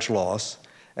manage loss,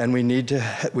 and we need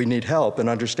help in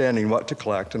understanding what to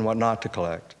collect and what not to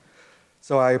collect.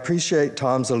 So I appreciate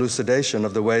Tom's elucidation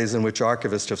of the ways in which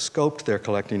archivists have scoped their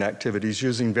collecting activities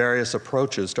using various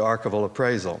approaches to archival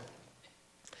appraisal.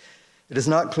 It is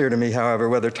not clear to me, however,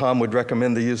 whether Tom would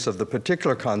recommend the use of the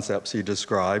particular concepts he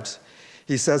describes.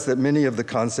 He says that many of the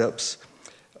concepts,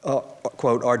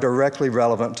 quote, are directly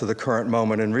relevant to the current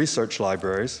moment in research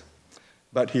libraries,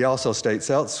 but he also states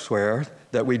elsewhere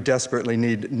that we desperately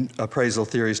need appraisal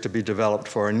theories to be developed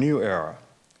for a new era.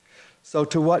 So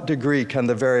to what degree can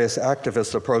the various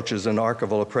activist approaches in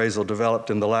archival appraisal developed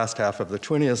in the last half of the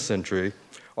 20th century,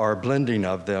 or a blending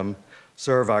of them,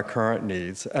 serve our current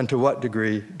needs? And to what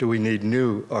degree do we need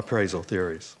new appraisal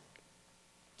theories?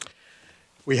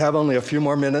 We have only a few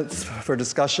more minutes for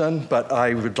discussion, but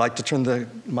I would like to turn the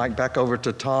mic back over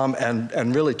to Tom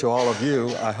and really to all of you.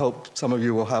 I hope some of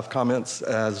you will have comments,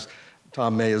 as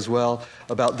Tom may as well,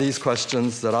 about these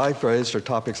questions that I've raised or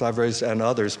topics I've raised and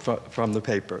others from the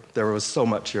paper. There was so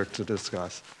much here to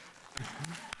discuss.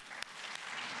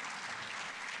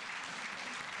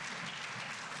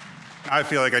 I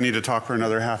feel like I need to talk for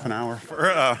another half an hour.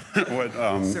 Sarah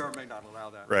may not allow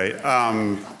that.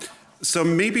 Right. So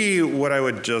maybe what I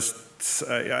would just,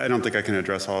 I don't think I can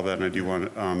address all of that, and I do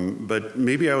want to, but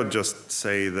maybe I would just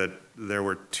say that there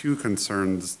were two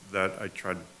concerns that I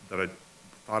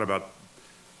thought about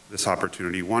this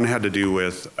opportunity. One had to do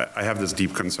with, I have this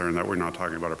deep concern that we're not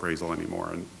talking about appraisal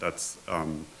anymore, and that's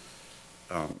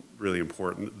really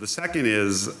important. The second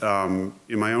is, in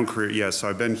my own career, yes, so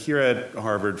I've been here at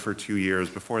Harvard for 2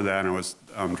 years. Before that, I was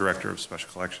director of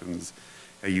special collections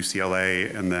at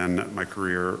UCLA, and then my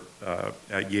career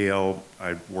at Yale,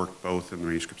 I worked both in the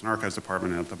Manuscripts and Archives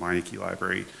Department and at the Meineke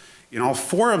Library. In all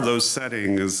four of those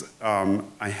settings,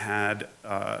 I've had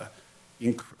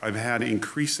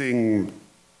increasing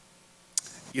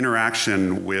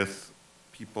interaction with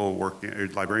people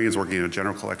working, librarians working in a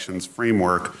general collections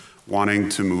framework, wanting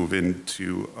to move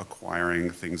into acquiring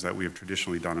things that we have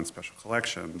traditionally done in special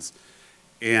collections.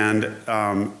 And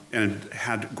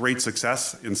had great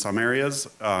success in some areas.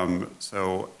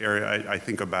 I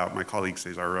think about my colleague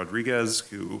Cesar Rodriguez,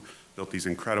 who built these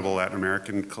incredible Latin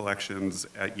American collections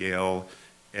at Yale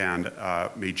and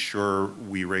made sure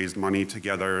we raised money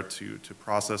together to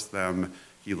process them.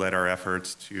 He led our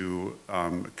efforts to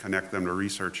connect them to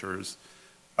researchers.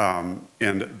 And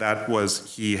that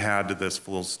was, he had this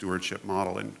full stewardship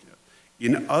model. And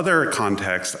in other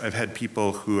contexts, I've had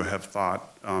people who have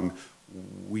thought,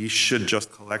 we should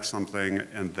just collect something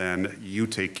and then you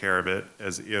take care of it,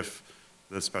 as if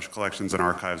the special collections and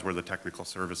archives were the technical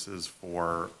services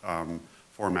for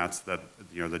formats that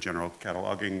the general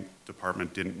cataloging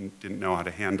department didn't know how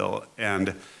to handle.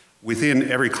 And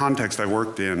within every context I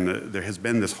worked in, there has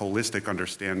been this holistic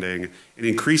understanding, and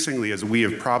increasingly as we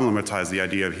have problematized the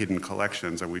idea of hidden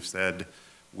collections, and we've said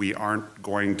we aren't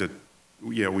going to,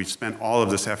 we've spent all of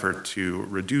this effort to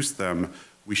reduce them,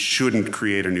 we shouldn't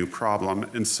create a new problem.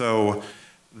 And so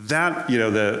that,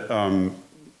 I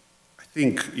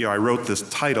think, I wrote this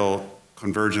title,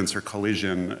 Convergence or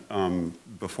Collision,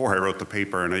 before I wrote the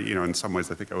paper, and in some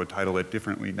ways I think I would title it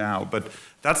differently now, but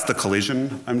that's the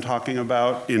collision I'm talking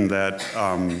about, in that,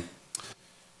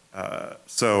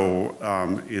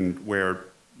 in where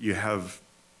you have,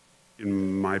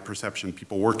 in my perception,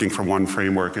 people working from one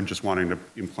framework and just wanting to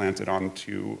implant it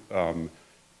onto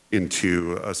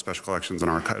into a special collections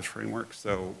and archives framework.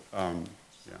 So, yeah.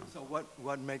 So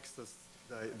what makes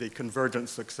the convergence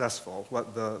successful? What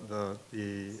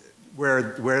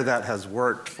where that has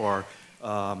worked for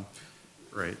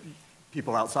right.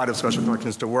 people outside of special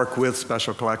collections to work with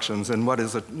special collections, and what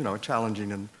is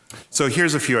challenging and. So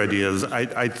here's a few ideas.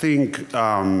 I think,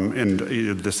 and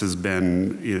this has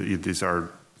been, these are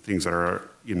things that are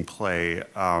in play.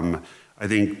 I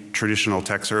think traditional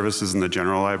tech services in the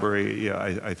general library,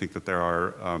 I think that there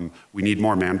are, we need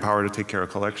more manpower to take care of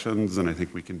collections, and I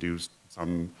think we can do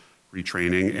some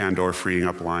retraining and or freeing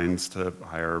up lines to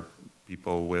hire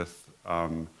people with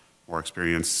more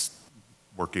experience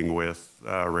working with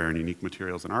rare and unique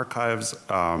materials and archives.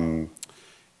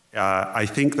 I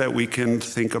think that we can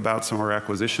think about some of our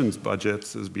acquisitions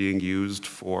budgets as being used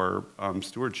for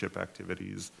stewardship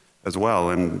activities as well,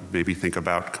 and maybe think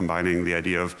about combining the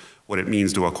idea of what it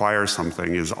means to acquire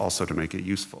something is also to make it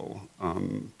useful.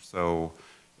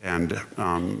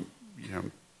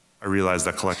 I realize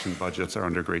that collection budgets are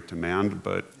under great demand,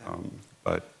 but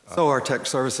so are tech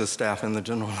services staff in the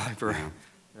general library.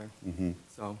 Yeah. Mm-hmm.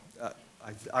 So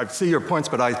I see your points,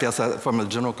 but I guess from a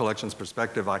general collections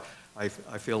perspective, I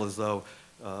feel as though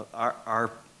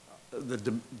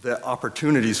the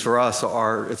opportunities for us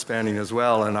are expanding as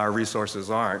well, and our resources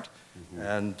aren't.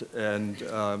 And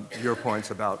your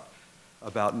points about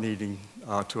needing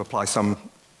to apply some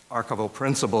archival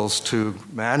principles to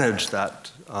manage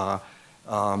that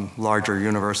larger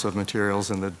universe of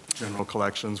materials in the general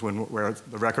collections, where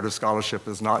the record of scholarship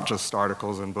is not just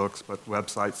articles and books, but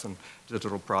websites and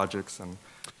digital projects and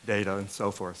data and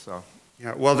so forth. So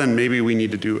yeah, well then maybe we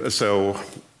need to do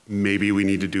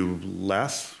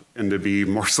less and to be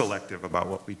more selective about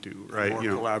what we do, right? More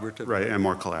collaborative. Right, and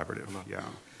more collaborative. Yeah,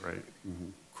 right. Mm-hmm.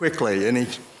 Quickly, any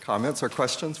comments or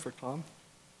questions for Tom?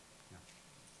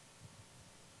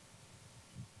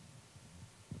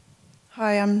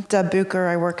 Hi, I'm Deb Bucher.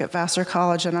 I work at Vassar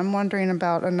College, and I'm wondering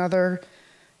about another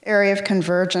area of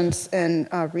convergence in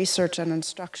research and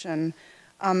instruction.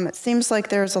 It seems like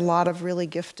there's a lot of really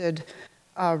gifted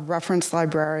reference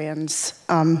librarians.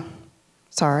 There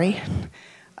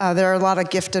are a lot of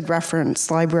gifted reference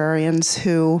librarians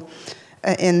who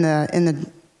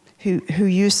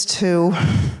used to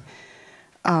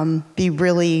be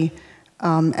really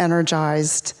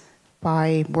energized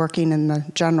by working in the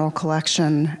general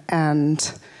collection,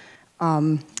 and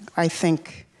I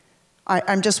think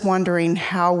I'm just wondering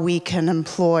how we can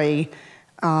employ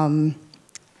a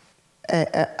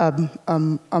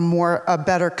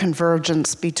better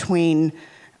convergence between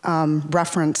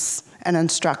reference and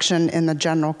instruction in the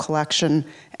general collection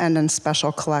and in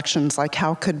special collections. Like,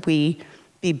 how could we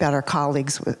be better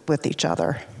colleagues with each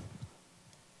other?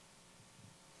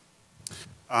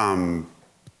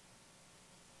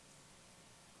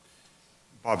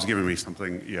 Bob's given me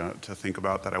something to think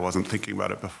about that I wasn't thinking about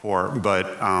it before, but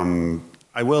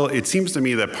it seems to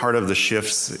me that part of the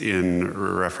shifts in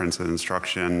reference and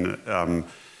instruction,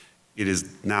 it is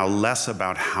now less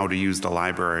about how to use the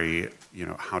library,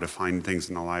 how to find things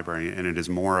in the library, and it is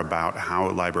more about how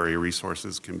library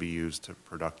resources can be used to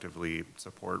productively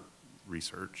support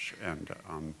research and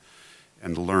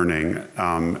learning.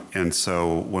 And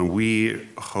so when we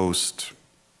host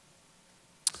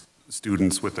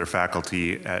students with their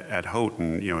faculty at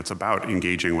Houghton, it's about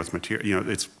engaging with material.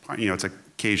 It's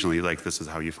occasionally like, this is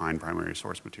how you find primary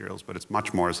source materials, but it's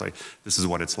much more as like, this is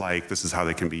what it's like, this is how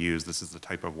they can be used, this is the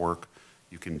type of work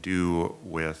you can do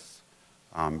with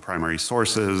primary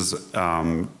sources.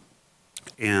 And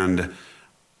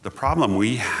the problem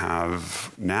we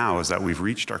have now is that we've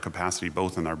reached our capacity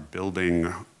both in our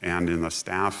building and in the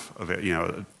staff of it,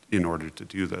 in order to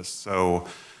do this. So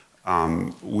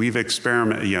we've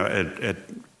experimented, at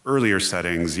earlier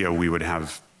settings, we would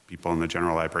have people in the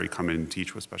general library come in and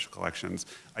teach with special collections.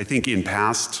 I think in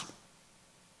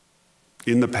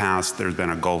the past, there's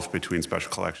been a gulf between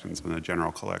special collections and the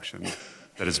general collection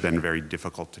that has been very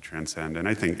difficult to transcend. And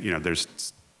I think,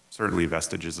 there's certainly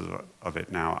vestiges of it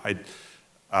now.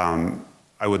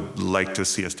 I would like to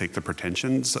see us take the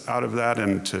pretensions out of that,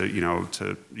 and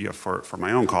for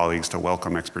my own colleagues to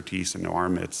welcome expertise into our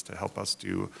midst to help us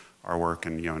do our work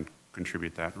and, and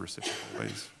contribute that in reciprocal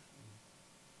ways.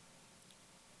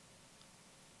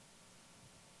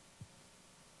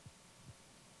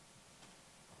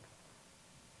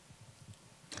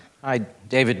 Hi,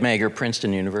 David Mager,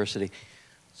 Princeton University.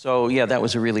 So yeah, that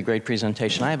was a really great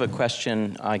presentation. I have a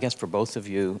question, I guess, for both of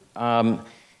you.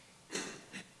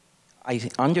 I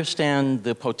understand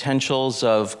the potentials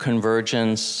of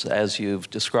convergence as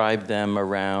you've described them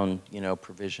around,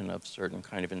 provision of certain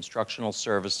kind of instructional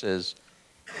services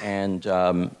and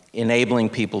enabling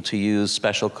people to use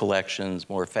special collections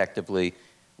more effectively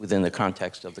within the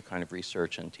context of the kind of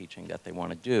research and teaching that they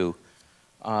want to do.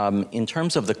 In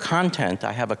terms of the content,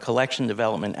 I have a collection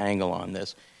development angle on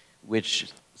this,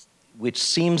 which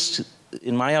seems, to,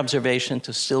 in my observation,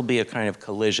 to still be a kind of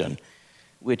collision,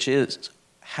 which is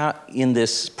how, in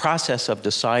this process of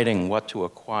deciding what to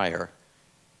acquire,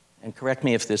 and correct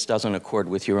me if this doesn't accord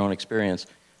with your own experience,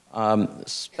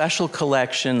 special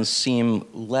collections seem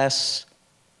less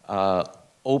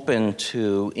open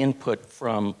to input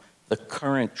from the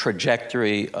current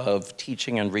trajectory of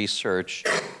teaching and research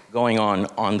going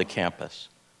on the campus,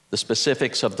 the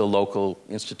specifics of the local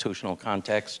institutional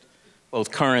context,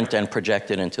 both current and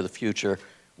projected into the future,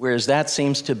 whereas that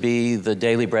seems to be the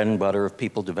daily bread and butter of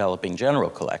people developing general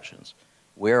collections.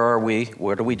 Where are we?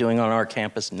 What are we doing on our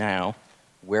campus now?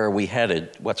 Where are we headed?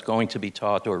 What's going to be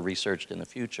taught or researched in the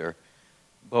future?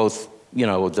 Both,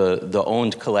 the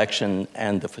owned collection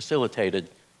and the facilitated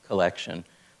collection.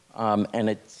 And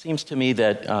it seems to me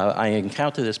that I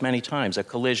encounter this many times, a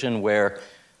collision where,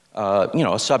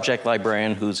 a subject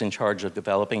librarian who's in charge of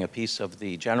developing a piece of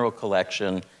the general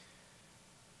collection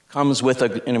comes with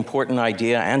an important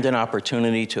idea and an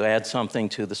opportunity to add something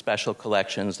to the special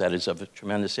collections that is of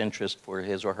tremendous interest for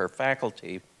his or her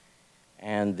faculty.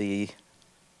 And the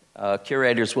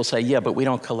curators will say, yeah, but we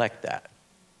don't collect that.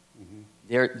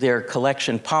 Mm-hmm. Their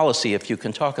collection policy, if you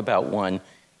can talk about one,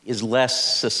 is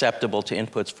less susceptible to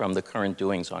inputs from the current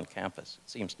doings on campus, it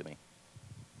seems to me.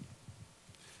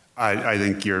 I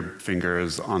think your finger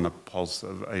is on the pulse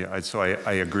of, so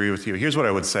I agree with you. Here's what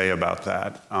I would say about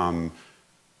that.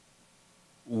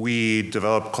 We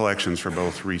develop collections for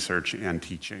both research and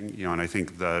teaching, and I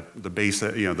think the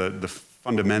basic, the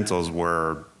fundamentals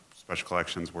were special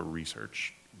collections were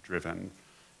research driven,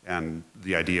 and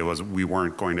the idea was we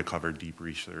weren't going to cover deep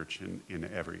research in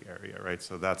every area, right?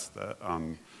 So that's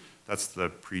the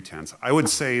pretense. I would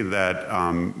say that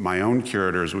my own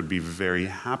curators would be very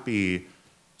happy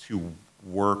to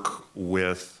work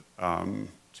with,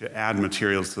 to add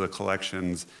materials to the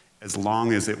collections as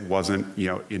long as it wasn't,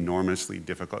 enormously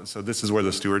difficult. So this is where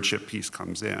the stewardship piece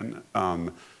comes in.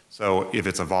 So if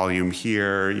it's a volume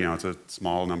here, it's a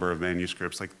small number of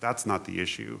manuscripts, like that's not the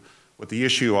issue. What the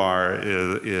issue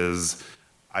is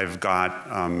I've got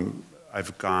an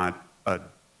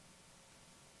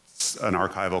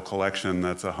archival collection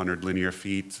that's 100 linear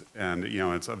feet, and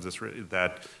it's of this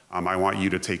that I want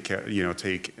you to take care,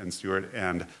 take and steward,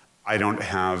 and I don't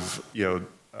have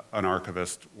an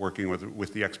archivist working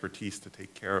with the expertise to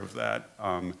take care of that.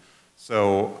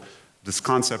 So this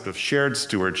concept of shared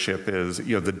stewardship is,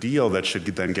 the deal that should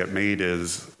then get made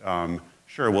is,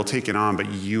 sure, we'll take it on, but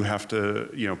you have to,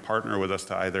 partner with us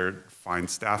to either find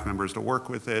staff members to work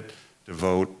with it,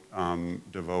 devote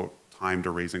time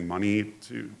to raising money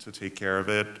to take care of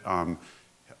it.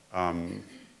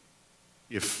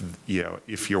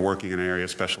 If you're working in an area of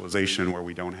specialization where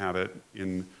we don't have it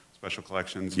in special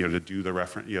collections, to do the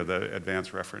the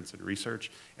advanced reference and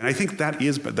research. And I think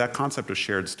that concept of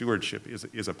shared stewardship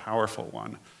is a powerful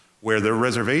one, where the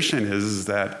reservation is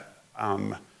that,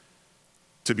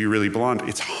 to be really blunt,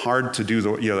 it's hard to do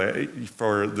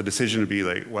for the decision to be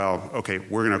like, well, okay,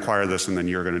 we're going to acquire this, and then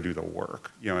you're going to do the work,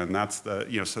 and that's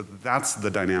so that's the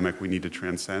dynamic we need to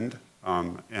transcend,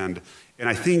 and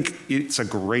I think it's a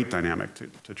great dynamic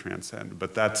to transcend,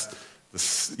 but that's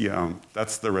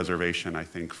the reservation, I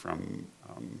think, from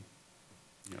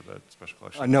the special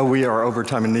collection. I know we are over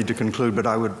time and need to conclude, but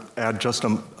I would add just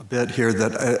a bit here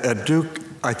that at Duke,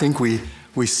 I think we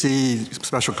see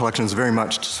special collections very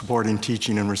much supporting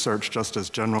teaching and research, just as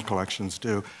general collections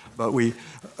do. But we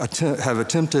have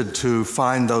attempted to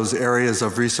find those areas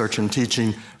of research and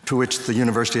teaching to which the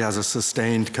university has a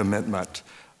sustained commitment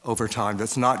over time.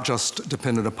 That's not just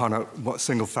dependent upon a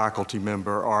single faculty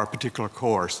member or a particular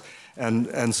course.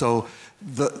 And so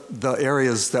the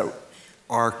areas that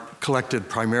are collected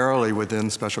primarily within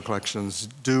special collections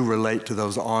do relate to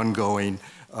those ongoing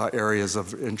areas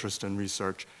of interest and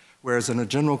research. Whereas in a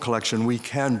general collection, we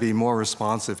can be more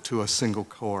responsive to a single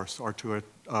course or to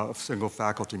a single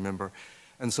faculty member.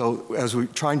 And so as we're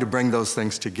trying to bring those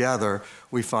things together,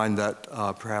 we find that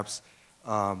perhaps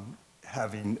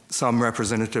having some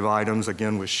representative items,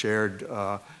 again, with shared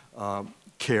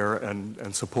care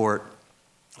and support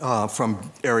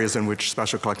from areas in which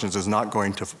special collections is not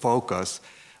going to focus,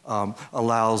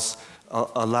 allows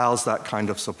that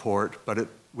kind of support, but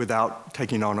without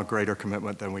taking on a greater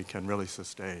commitment than we can really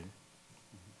sustain.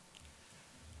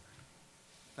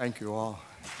 Thank you all.